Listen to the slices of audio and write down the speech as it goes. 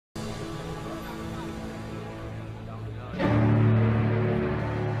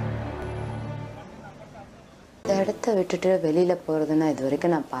இடத்த விட்டுட்டு வெளியில போறதுன்னா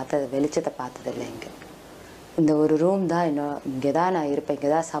இதுவரைக்கும் நான் பார்த்தது வெளிச்சத்தை பார்த்ததில்லை இங்க. இந்த ஒரு ரூம் தான் இங்கே தான் நான் இருப்பேன், இங்கே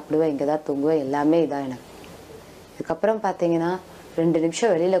தான் சாப்பிடுவேன், இங்கே தான் தூங்குவேன், எல்லாமே இதான் எனக்கு. இதுக்கப்புறம் பார்த்தீங்கன்னா 2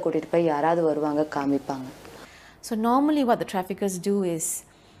 நிமிஷம் வெளியில கூட்டிட்டு போய் யாராவது வருவாங்க காமிப்பாங்க. So normally what the traffickers do is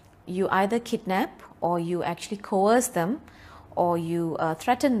you either kidnap or you actually coerce them or you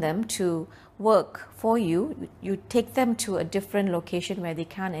threaten them to work for you. You take them to a different location where they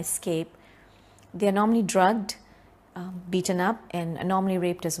can't escape. They are normally drugged, beaten up and normally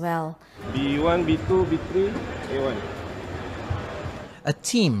raped as well. B1, B2, B3, A1. A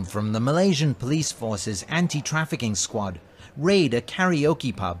team from the Malaysian Police Force's anti-trafficking squad raid a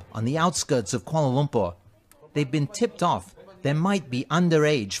karaoke pub on the outskirts of Kuala Lumpur. They've been tipped off there might be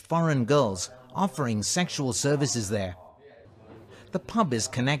underage foreign girls offering sexual services there. The pub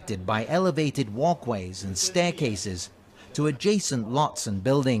is connected by elevated walkways and staircases to adjacent lots and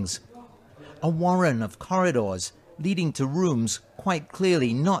buildings. A warren of corridors leading to rooms quite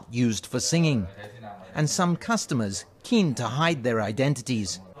clearly not used for singing, and some customers keen to hide their identities.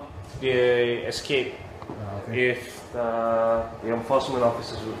 They escape if the enforcement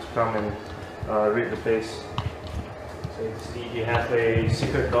officers would come and raid the place. So you see they have a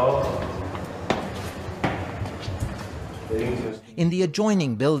secret door. In the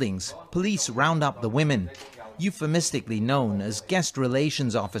adjoining buildings, police round up the women, euphemistically known as guest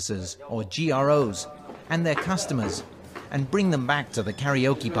relations officers or GROs, and their customers, and bring them back to the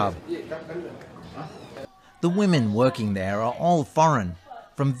karaoke pub. The women working there are all foreign,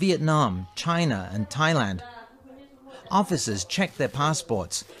 from Vietnam, China and Thailand. Officers check their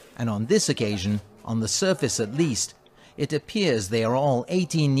passports, and on this occasion, on the surface at least, it appears they are all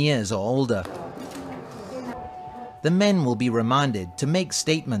 18 years or older. The men will be remanded to make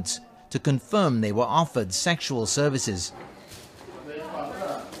statements to confirm they were offered sexual services.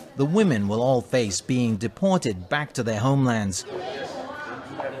 The women will all face being deported back to their homelands.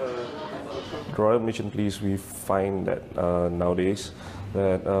 Royal Malaysian Police, we find that nowadays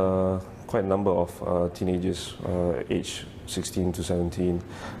that quite a number of teenagers aged 16 to 17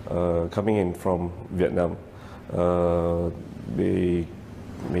 coming in from Vietnam. They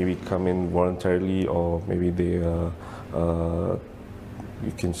maybe come in voluntarily, or maybe they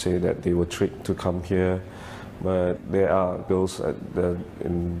you can say that they were tricked to come here. But there are girls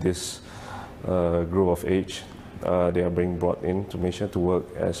in this group of age. They are being brought in to Malaysia to work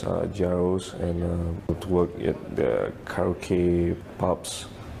as GROs and to work at the karaoke pubs.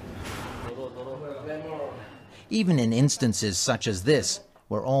 Even in instances such as this,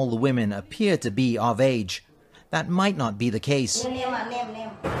 where all the women appear to be of age, that might not be the case.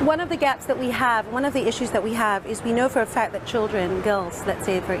 One of the gaps that we have, one of the issues that we have is we know for a fact that children, girls, let's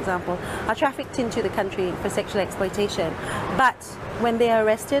say for example, are trafficked into the country for sexual exploitation. But when they are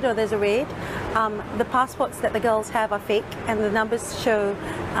arrested or there's a raid, the passports that the girls have are fake, and the numbers show,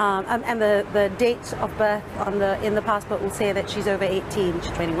 and the date of birth in the passport will say that she's over 18,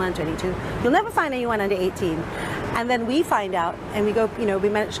 she's 21, 22. You'll never find anyone under 18. And then we find out, and we go, we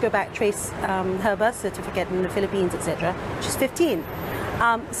manage to go back, trace her birth certificate in the Philippines, etc. She's 15.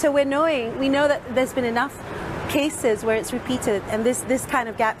 So we know that there's been enough cases where it's repeated, and this kind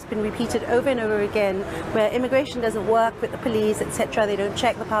of gap's been repeated over and over again, where immigration doesn't work with the police, etc. They don't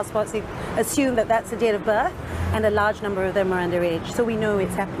check the passports, they assume that that's the date of birth, and a large number of them are underage. So we know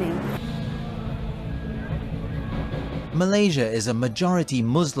it's happening. Malaysia is a majority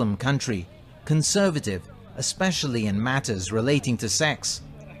Muslim country, conservative, especially in matters relating to sex.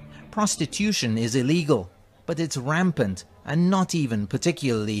 Prostitution is illegal, but it's rampant and not even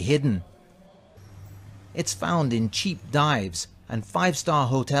particularly hidden. It's found in cheap dives and 5-star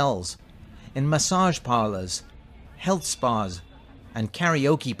hotels, in massage parlors, health spas and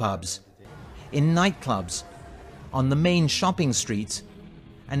karaoke pubs, in nightclubs, on the main shopping streets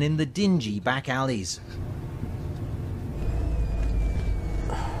and in the dingy back alleys.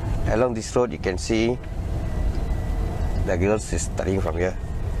 Along this road you can see the girls is studying from here.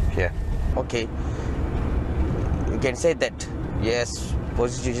 Okay, you can say that yes,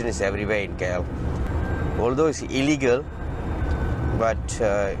 prostitution is everywhere in KL. Although it's illegal, but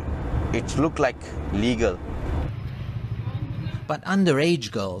it looks like legal. But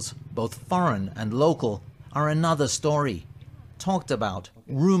underage girls, both foreign and local, are another story. Talked about,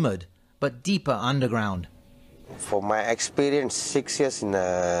 rumored, but deeper underground. For my experience, 6 years in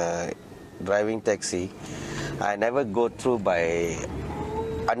driving taxi, I never go through by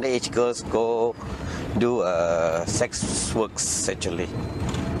underage girls go do sex works actually.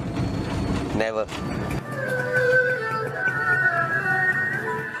 Never.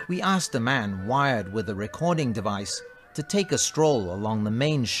 We asked a man wired with a recording device to take a stroll along the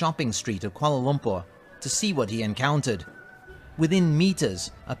main shopping street of Kuala Lumpur to see what he encountered. Within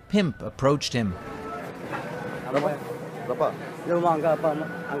meters, a pimp approached him. Berapa? Lu mau angka apa?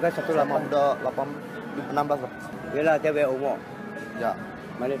 Angka 18. Udah 16. Yalah, dia bayar umur. Ya.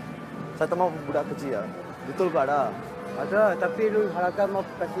 Mari. Saya teman budak kecil ya. Betul ke ada? Ada, tapi lu harga mau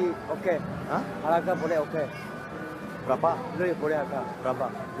kasih okey. Hah? Harga boleh okey. Berapa? Lu boleh harga. Berapa?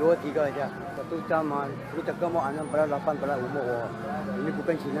 2, 3 aja. Satu jam, lu cakap mau 6 belas, 8 belas umur. Ini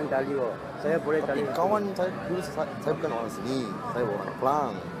bukan Cina tali. Saya boleh tali. Kawan saya dulu saya bukan orang sini. Saya orang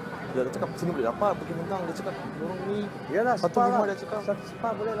Kelang. Dia cakap sini boleh dapat, pergi Mentang. Dia cakap dorong ni. Yalah, satu rumah dia cakap. Spa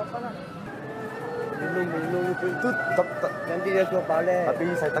boleh dapat lah. Minum itu nanti dia suruh balik. Tapi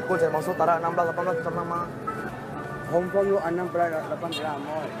saya takut saya masuk tarik 16, 18 macam nama. Hong Kong lu 6 belas, 8 belas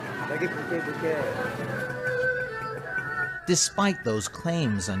mau. Lagi putih. Despite those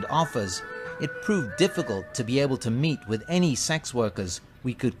claims and offers, it proved difficult to be able to meet with any sex workers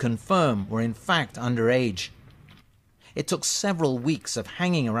we could confirm were in fact underage. It took several weeks of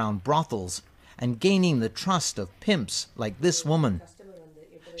hanging around brothels and gaining the trust of pimps like this woman.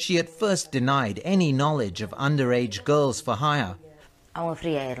 She at first denied any knowledge of underage girls for hire,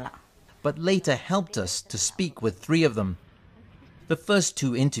 but later helped us to speak with 3 of them. The first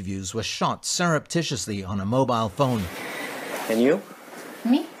 2 interviews were shot surreptitiously on a mobile phone. And you?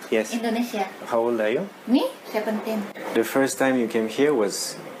 Me? Yes. Indonesia. How old are you? Me? 17. The first time you came here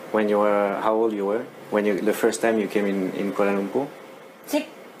was when you were, how old you were? The first time you came in Kuala Lumpur?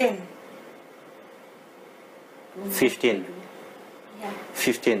 16. 15. Yeah.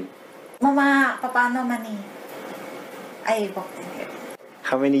 15. Mama, Papa, no money. I walked in here.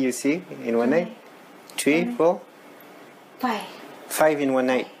 How many you see in one night? 3, 4? 5. 5 in one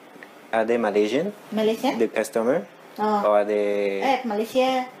night. Are they Malaysian? Malaysia? The customer? Oh. Or are they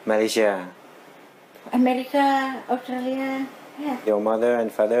Malaysia. Malaysia? America, Australia. Yeah. Your mother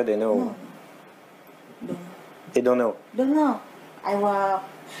and father, they know? No. They don't know? Don't know. I work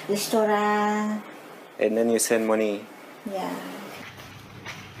restaurant. And then you send money? Yeah.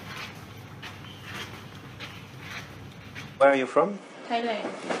 Where are you from? Thailand.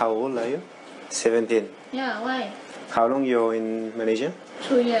 How old are you? 17. Yeah, why? How long you're in Malaysia?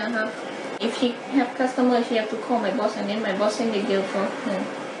 2 years and a half. If she have customer, she have to call my boss, and then my boss send the girl for her.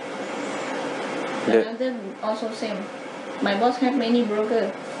 Another also same. My boss have many broker.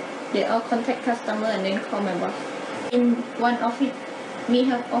 They all contact customer and then call my boss. In one office, me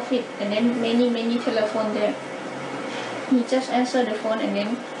have office, and then many telephone there. He just answer the phone and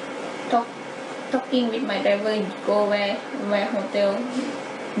then talking with my driver. Go where hotel,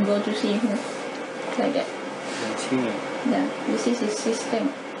 go to see him, like that. I see. Yeah, this is his system.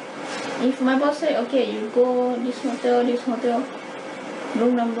 If my boss say, okay, you go this hotel,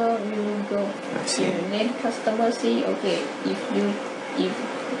 room number, you will go. I see. And then customer see, okay, if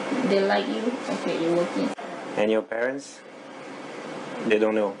they like you, okay, you working. And your parents? They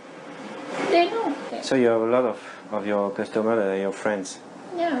don't know? They know. So you have a lot of your customers that are your friends?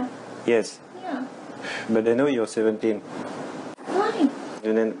 Yeah, Yes. yeah. But they know you're 17. Why?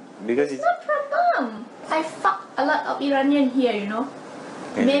 And then, because it's... No problem. I fuck a lot of Iranian here, you know.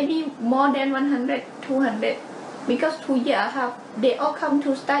 Yeah. Maybe more than 100, 200. Because 2 years I have, they all come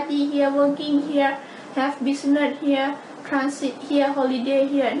to study here, working here, have business here, transit here, holiday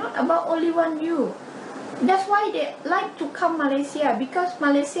here. Not about only one you. That's why they like to come Malaysia, because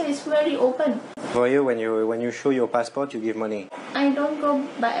Malaysia is very open. For you, when you show your passport, you give money? I don't go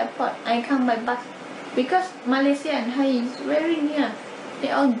by airport, I come by bus. Because Malaysia and Thai is very near. They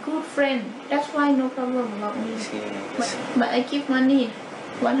are good friends. That's why no problem about me. But I give money,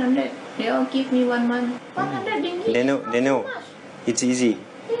 100. They all give me 1 month. 100 ringgit. They know. So much. It's easy.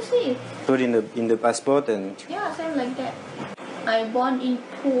 Easy. Put in the passport and... Yeah, same like that. I born in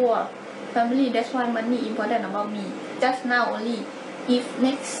poor family. That's why money important about me. Just now only. If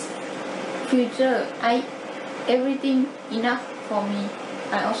next future, everything enough for me.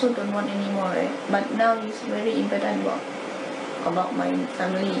 I also don't want anymore, right? But now it's very important about my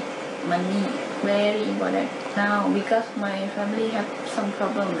family. Money, very important now, because my family have some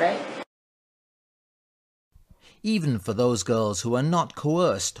problem, right? Even for those girls who are not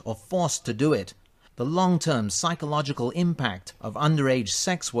coerced or forced to do it, the long-term psychological impact of underage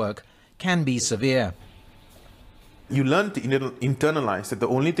sex work can be severe. You learn to internalize that the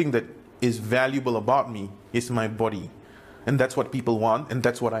only thing that is valuable about me is my body. And that's what people want, and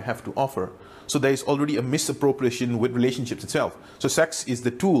that's what I have to offer. So there is already a misappropriation with relationships itself. So sex is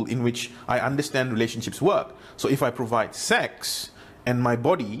the tool in which I understand relationships work. So if I provide sex and my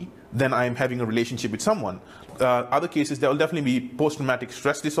body, then I am having a relationship with someone. Other cases, there will definitely be post-traumatic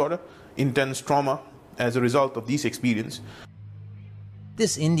stress disorder, intense trauma as a result of these experiences.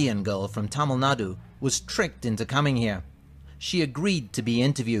 This Indian girl from Tamil Nadu was tricked into coming here. She agreed to be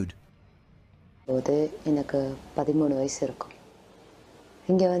interviewed. போது எனக்கு 13 வயசு இருக்கும்.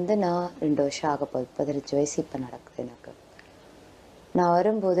 இங்கே வந்து நான் 2 வருஷம் ஆக போகுது. 15 வயசு இப்போ நடக்குது எனக்கு. நான்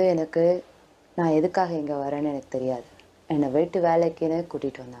வரும்போது எனக்கு நான் எதுக்காக இங்கே வரேன்னு எனக்கு தெரியாது. என்னை வீட்டு வேலைக்குன்னு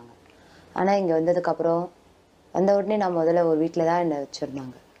கூட்டிகிட்டு வந்தாங்க. ஆனால் இங்கே வந்ததுக்கப்புறம் வந்த உடனே நான் முதல்ல ஒரு வீட்டில் தான் என்னை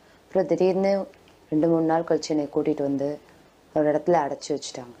வச்சுருந்தாங்க. அப்புறம் திடீர்னு 2-3 நாள் கழிச்சு என்னை கூட்டிகிட்டு வந்து ஒரு இடத்துல அடைச்சி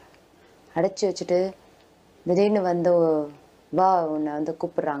வச்சுட்டாங்க. அடைச்சி வச்சுட்டு திடீர்னு வந்து வா உன்னை வந்து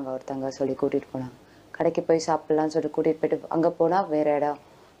கூப்பிட்றாங்க ஒருத்தங்க சொல்லி கூட்டிகிட்டு போனாங்க. கடைக்கு போய் சாப்பிட்லான்னு சொல்லி கூட்டிகிட்டு போயிட்டு அங்கே போனால் வேறு இடம்,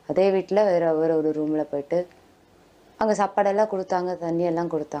 அதே வீட்டில் வேறு ஒரு ரூமில் போயிட்டு அங்கே சாப்பாடெல்லாம் கொடுத்தாங்க,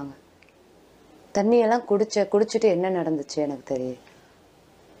 தண்ணியெல்லாம் கொடுத்தாங்க. தண்ணியெல்லாம் குடிச்சிட்டு என்ன நடந்துச்சு எனக்கு தெரியும்.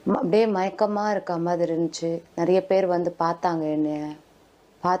 அப்படியே மயக்கமாக இருக்க மாதிரி இருந்துச்சு. நிறைய பேர் வந்து பார்த்தாங்க, என்னை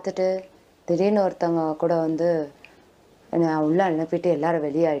பார்த்துட்டு திடீர்னு ஒருத்தவங்க கூட வந்து என்னை உள்ளே அனுப்பிட்டு எல்லாரும்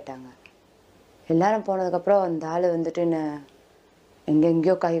வெளியாயிட்டாங்க. எல்லாரும் போனதுக்கப்புறம் அந்த ஆள் வந்துட்டு என்னை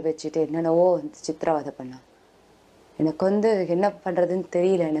எங்கெங்கேயோ கை வச்சுட்டு என்னென்னவோ வந்து சித்திரவதை பண்ணான். எனக்கு வந்து என்ன பண்ணுறதுன்னு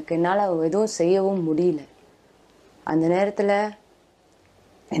தெரியல. எனக்கு என்னால் எதுவும் செய்யவும் முடியல. அந்த நேரத்தில்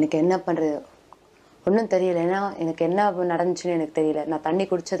எனக்கு என்ன பண்ணுறது ஒன்றும் தெரியல. ஏன்னா எனக்கு என்ன நடந்துச்சுன்னு எனக்கு தெரியல. நான் தண்ணி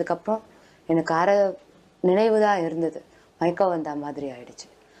குடித்ததுக்கப்புறம் எனக்கு நினைவு தான் இருந்தது. மயக்கம் வந்த மாதிரி ஆயிடுச்சு.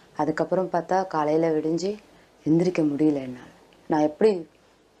 அதுக்கப்புறம் பார்த்தா காலையில் விடிஞ்சு எந்திரிக்க முடியல என்னால். நான் எப்படி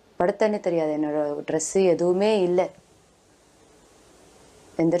படுத்தேன்னு தெரியாது. என்னோடய ட்ரெஸ்ஸு எதுவுமே இல்லை.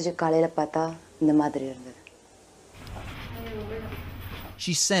 எந்திரிச்சு காலையில் பார்த்தா இந்த மாதிரி இருந்தது.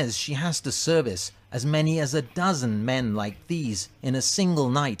 She says she has to service as many as a dozen men like these in a single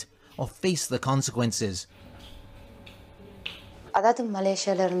night or face the consequences. அதாவது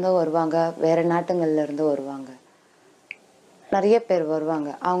மலேசியாவிலேருந்து வருவாங்க, வேறு நாட்டுங்கள்லேருந்து வருவாங்க, நிறைய பேர் வருவாங்க.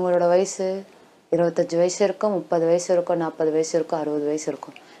 அவங்களோட வயசு 25 வயசு இருக்கும், 30 வயசு இருக்கும், 40 வயசு இருக்கும், 60 வயசு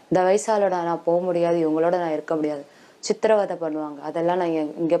இருக்கும். இந்த வயசாலோட நான் போக முடியாது, இவங்களோட நான் இருக்க முடியாது, சித்திரவதை பண்ணுவாங்க. அதெல்லாம் நான்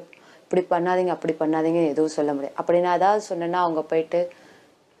இங்கே இப்படி பண்ணாதீங்க அப்படி பண்ணாதீங்க எதுவும் சொல்ல முடியாது. அப்படி நான் ஏதாவது சொன்னேன்னா அவங்க போயிட்டு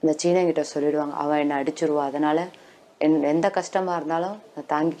இந்த சீனங்கிட்ட சொல்லிடுவாங்க, அவன் என்னை அடிச்சிருவா. அதனால் எந்த கஷ்டமாக இருந்தாலும் நான்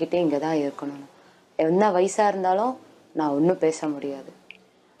தாங்கிக்கிட்டே இங்கே தான் இருக்கணும். என்ன வயசாக இருந்தாலும் நான் ஒன்றும் பேச முடியாது.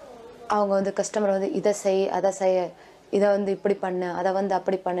 அவங்க வந்து கஸ்டமர் வந்து இதை செய் அதை செய்ய, இதை வந்து இப்படி பண்ணு, அதை வந்து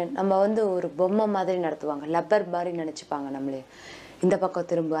அப்படி பண்ணு, நம்ம வந்து ஒரு பொம்மை மாதிரி நடத்துவாங்க, லப்பர் மாதிரி நினச்சிப்பாங்க நம்மளே. இந்த பக்கம்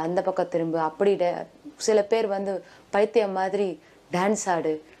திரும்பு அந்த பக்கம் திரும்பு அப்படி. சில பேர் வந்து பைத்தியம் மாதிரி டான்ஸ்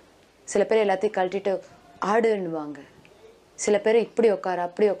ஆடு, சில பேர் எல்லாத்தையும் கழட்டிட்டு ஆடுன்னுவாங்க. சில பேர் இப்படி உட்காரு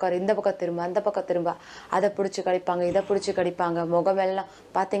அப்படி உட்காரு, இந்த பக்கம் திரும்ப அந்த பக்கம் திரும்ப, அதை பிடிச்சி கடிப்பாங்க இதை பிடிச்சி கடிப்பாங்க. முகமெல்லாம்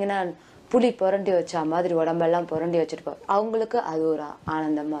பார்த்தீங்கன்னா புலி புரண்டி வச்சா மாதிரி உடம்பெல்லாம் புரண்டி வச்சுட்டு அவங்களுக்கு அது ஒரு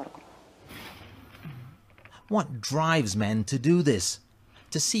ஆனந்தமாக இருக்கும். What drives men to do this?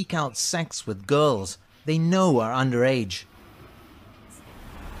 To seek out sex with girls they know are underage.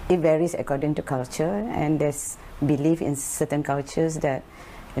 It varies according to culture, and there's belief in certain cultures that,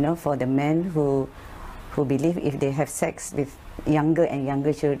 for the men who believe if they have sex with younger and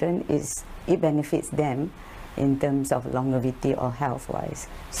younger children, it benefits them in terms of longevity or health-wise.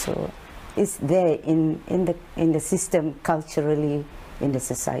 So it's there in the system culturally in the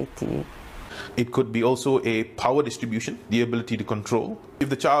society. It could be also a power distribution, the ability to control. If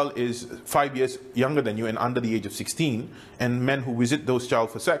the child is 5 years younger than you and under the age of 16, and men who visit those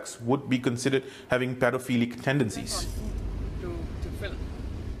child for sex would be considered having pedophilic tendencies.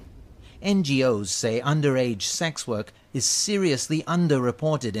 NGOs say underage sex work is seriously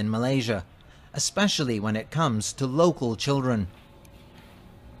underreported in Malaysia, especially when it comes to local children.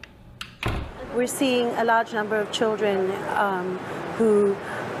 We're seeing a large number of children who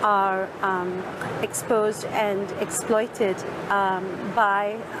are exposed and exploited by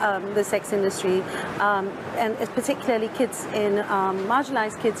the sex industry, and particularly kids in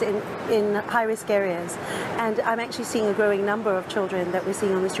marginalized kids in high-risk areas. And I'm actually seeing a growing number of children that we're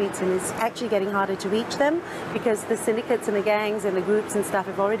seeing on the streets, and it's actually getting harder to reach them because the syndicates and the gangs and the groups and stuff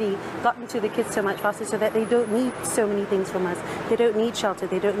have already gotten to the kids so much faster so that they don't need so many things from us. They don't need shelter,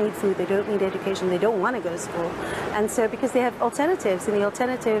 they don't need food, they don't need education, they don't want to go to school. And so because they have alternatives, and the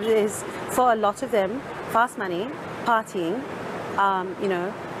alternative is for a lot of them fast money, partying,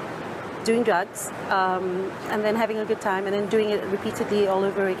 doing drugs, and then having a good time and then doing it repeatedly all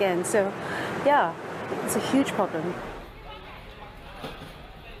over again. So yeah, it's a huge problem.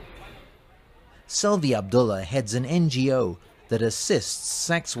 Sylvia Abdullah heads an NGO that assists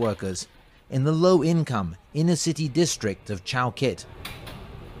sex workers in the low-income inner-city district of Chao Kit.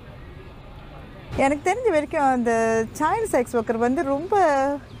 எனக்கு தெரிஞ்ச வரைக்கும் அந்த child sex worker வந்து ரொம்ப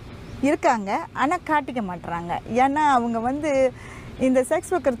இருக்காங்க, ஆனால் காட்டிக்க மாட்டுறாங்க. ஏன்னா அவங்க வந்து இந்த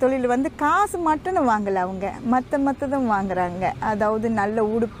செக்ஸ் ஒர்க்கர் தொழில் வந்து காசு மட்டும் வாங்கல அவங்க மற்றதும் வாங்குறாங்க. அதாவது நல்ல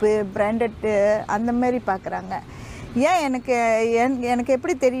உடுப்பு பிராண்டட்டு அந்த மாதிரி பார்க்குறாங்க. ஏன் எனக்கு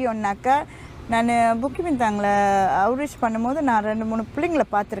எப்படி தெரியும்னாக்கா, நான் புக்கிமிந்தாங்கில் அவுட்ரீச் பண்ணும்போது நான் 2-3 பிள்ளைங்களை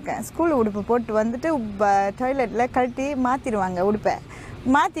பார்த்துருக்கேன். ஸ்கூல் உடுப்பு போட்டு வந்துட்டு டாய்லெட்டில் கழட்டி மாற்றிடுவாங்க. உடுப்பை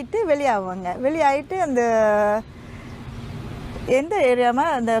மாற்றிட்டு வெளியாகுவாங்க. வெளியாகிட்டு அந்த எந்த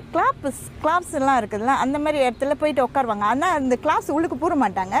ஏரியாவில் அந்த கிளாப்ஸ்லாம் இருக்குதுல்ல, அந்த மாதிரி இடத்துல போயிட்டு உட்காருவாங்க. ஆனால் அந்த கிளாப்ஸ் உள்ளுக்கு பூர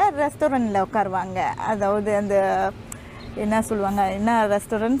மாட்டாங்க, ரெஸ்டாரண்ட்டில் உட்காருவாங்க. அதாவது அந்த என்ன சொல்லுவாங்க, என்ன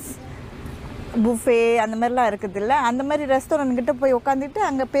ரெஸ்டாரண்ட்ஸ் புஃபே அந்த மாதிரிலாம் இருக்குதுல்ல, அந்த மாதிரி ரெஸ்டாரண்ட்கிட்ட போய் உட்காந்துட்டு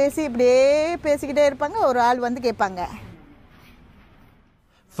அங்கே இப்படியே பேசிக்கிட்டே இருப்பாங்க. ஒரு ஆள் வந்து கேட்பாங்க.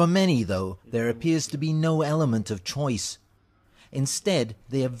 For many, though, there appears to be no element of choice. Instead,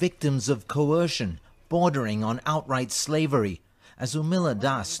 they are victims of coercion, bordering on outright slavery, as Umila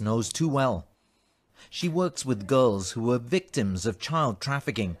Das knows too well. She works with girls who were victims of child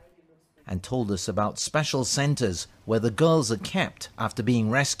trafficking and told us about special centers where the girls are kept after being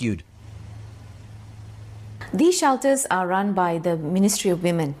rescued. These shelters are run by the Ministry of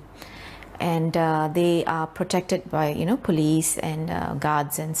Women, and they are protected by police and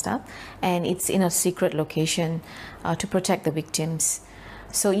guards and stuff, and it's in a secret location to protect the victims.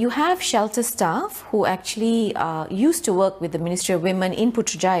 So you have shelter staff who actually used to work with the Ministry of Women in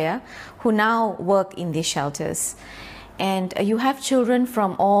Putrajaya, who now work in these shelters. And you have children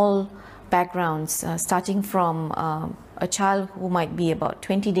from all backgrounds, starting from a child who might be about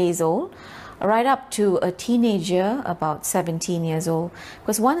 20 days old, right up to a teenager about 17 years old.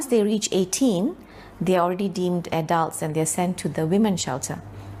 Because once they reach 18, they are already deemed adults and they're sent to the women's shelter.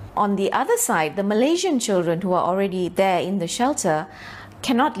 On the other side, the Malaysian children who are already there in the shelter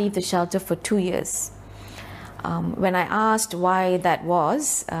cannot leave the shelter for 2 years. When I asked why that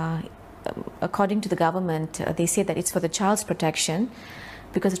was, according to the government, they say that it's for the child's protection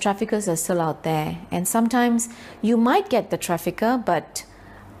because the traffickers are still out there. And sometimes you might get the trafficker, but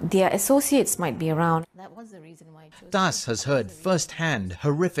their associates might be around. That was the reason why I chose. Das has heard first-hand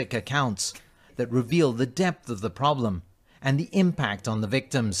horrific accounts that reveal the depth of the problem and the impact on the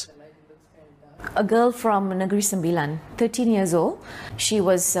victims. A girl from Negeri Sembilan, 13 years old, she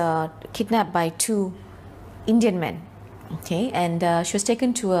was kidnapped by 2 Indian men, okay, and she was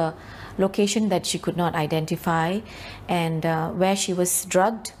taken to a location that she could not identify, and where she was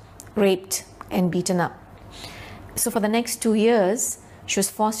drugged, raped and beaten up. So for the next 2 years, she was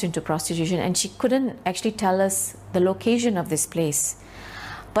forced into prostitution, and she couldn't actually tell us the location of this place.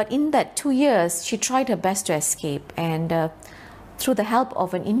 But in that 2 years, she tried her best to escape, and through the help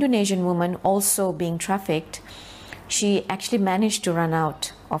of an Indonesian woman also being trafficked, she actually managed to run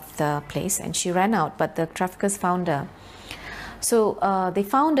out of the place, and she ran out, but the traffickers found her. So they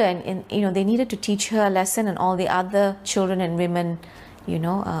found her, and they needed to teach her a lesson and all the other children and women,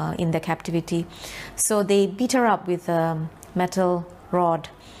 in the captivity. So they beat her up with a metal rod,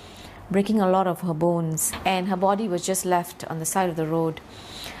 breaking a lot of her bones, and her body was just left on the side of the road.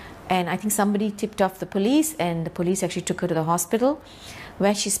 And I think somebody tipped off the police, and the police actually took her to the hospital,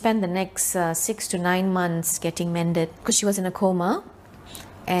 where she spent the next 6 to 9 months getting mended because she was in a coma,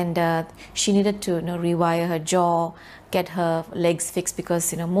 and she needed to rewire her jaw, get her legs fixed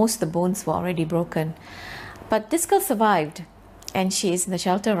because most of the bones were already broken. But this girl survived, and she is in the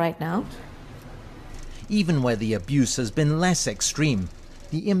shelter right now. Even where the abuse has been less extreme,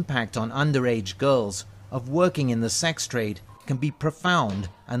 the impact on underage girls of working in the sex trade can be profound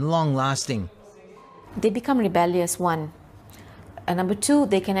and long-lasting. They become rebellious, one. And number 2,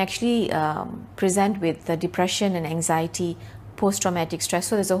 they can actually present with depression and anxiety, post-traumatic stress.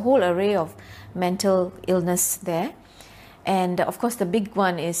 So there's a whole array of mental illness there. And of course, the big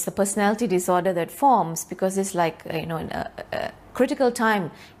one is the personality disorder that forms because it's like, a critical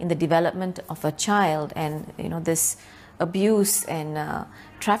time in the development of a child. And, this abuse and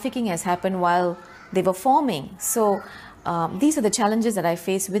trafficking has happened while they were forming. So these are the challenges that I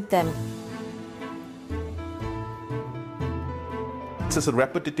face with them. It's just a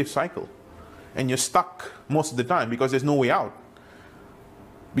repetitive cycle, and you're stuck most of the time because there's no way out.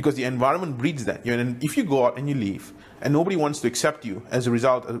 Because the environment breeds that. And if you go out and you leave, and nobody wants to accept you as a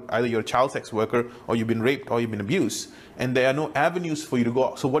result of either you're a child sex worker, or you've been raped, or you've been abused, and there are no avenues for you to go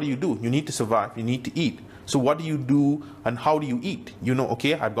out. So what do? You need to survive. You need to eat. So what do you do, and how do you eat?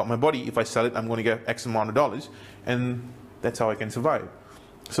 Okay, I've got my body. If I sell it, I'm going to get X amount of dollars, and that's how I can survive.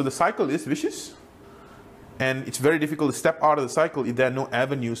 So the cycle is vicious, and it's very difficult to step out of the cycle if there are no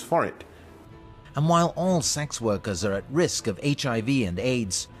avenues for it. And while all sex workers are at risk of HIV and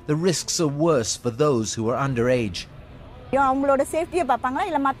AIDS, the risks are worse for those who are underage. அவங்களோட சேஃப்டியை பார்ப்பாங்களா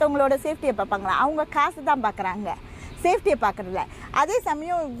இல்லை மற்றவங்களோட சேஃப்டியை பார்ப்பாங்களா? அவங்க காசு தான் பார்க்குறாங்க. சேஃப்டியை பார்க்குறதில்ல. அதே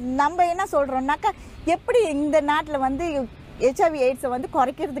சமயம் நம்ம என்ன சொல்கிறோம்னாக்கா எப்படி இந்த நாட்டில் வந்து HIV AIDS வந்து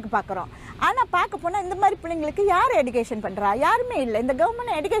குறைக்கிறதுக்கு பார்க்குறோம். ஆனால் பார்க்க போனால் இந்த மாதிரி பிள்ளைங்களுக்கு யார் எடுகேஷன் பண்ணுறா? யாருமே இல்லை. இந்த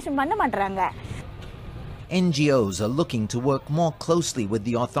கவர்மெண்ட் எடுகேஷன் பண்ண மாட்டாங்க. NGOs are looking to work more closely with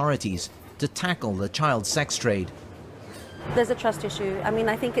the authorities to tackle the child sex trade. There's a trust issue. I mean,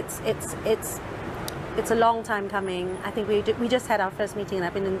 I think it's a long time coming. I think we just had our first meeting, and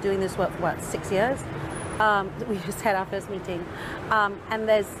I've been doing this work for what, 6 years. We just had our first meeting, and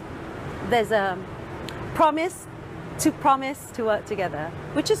there's a promise to work together,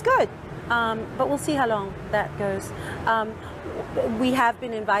 which is good. But we'll see how long that goes. We have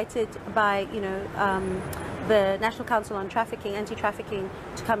been invited by, the National Council on Trafficking, Anti-Trafficking,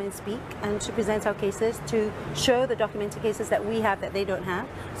 to come and speak and to present our cases, to show the documented cases that we have that they don't have.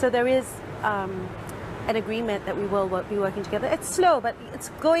 So there is an agreement that we will be working together. It's slow, but it's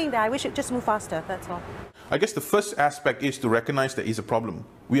going there. I wish it just moved faster, that's all. I guess the first aspect is to recognize there is a problem.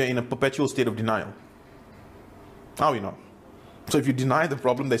 We are in a perpetual state of denial. Now you know. So if you deny the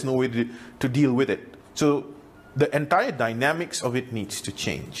problem, there's no way to deal with it. So the entire dynamics of it needs to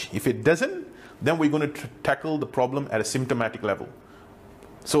change. If it doesn't, then we're going to tackle the problem at a symptomatic level.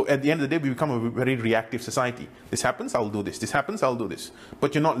 So at the end of the day, we become a very reactive society. This happens, I'll do this. This happens, I'll do this.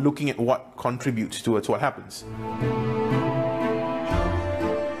 But you're not looking at what contributes towards what happens.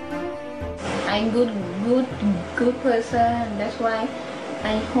 I'm good person. That's why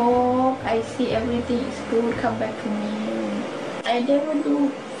I hope I see everything is good come back to me. I never do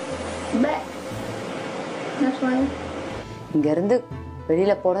bad. That's why. இங்கேருந்து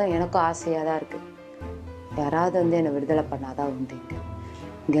வெளியில் போனால் எனக்கும் ஆசையாக தான் இருக்குது. யாராவது வந்து என்னை விடுதலை பண்ணாதான் உண்டு.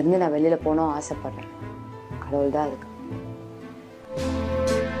 இங்கேருந்து நான் வெளியில் போனோம் ஆசைப்பட்றேன். கடவுள் தான் அதுக்கு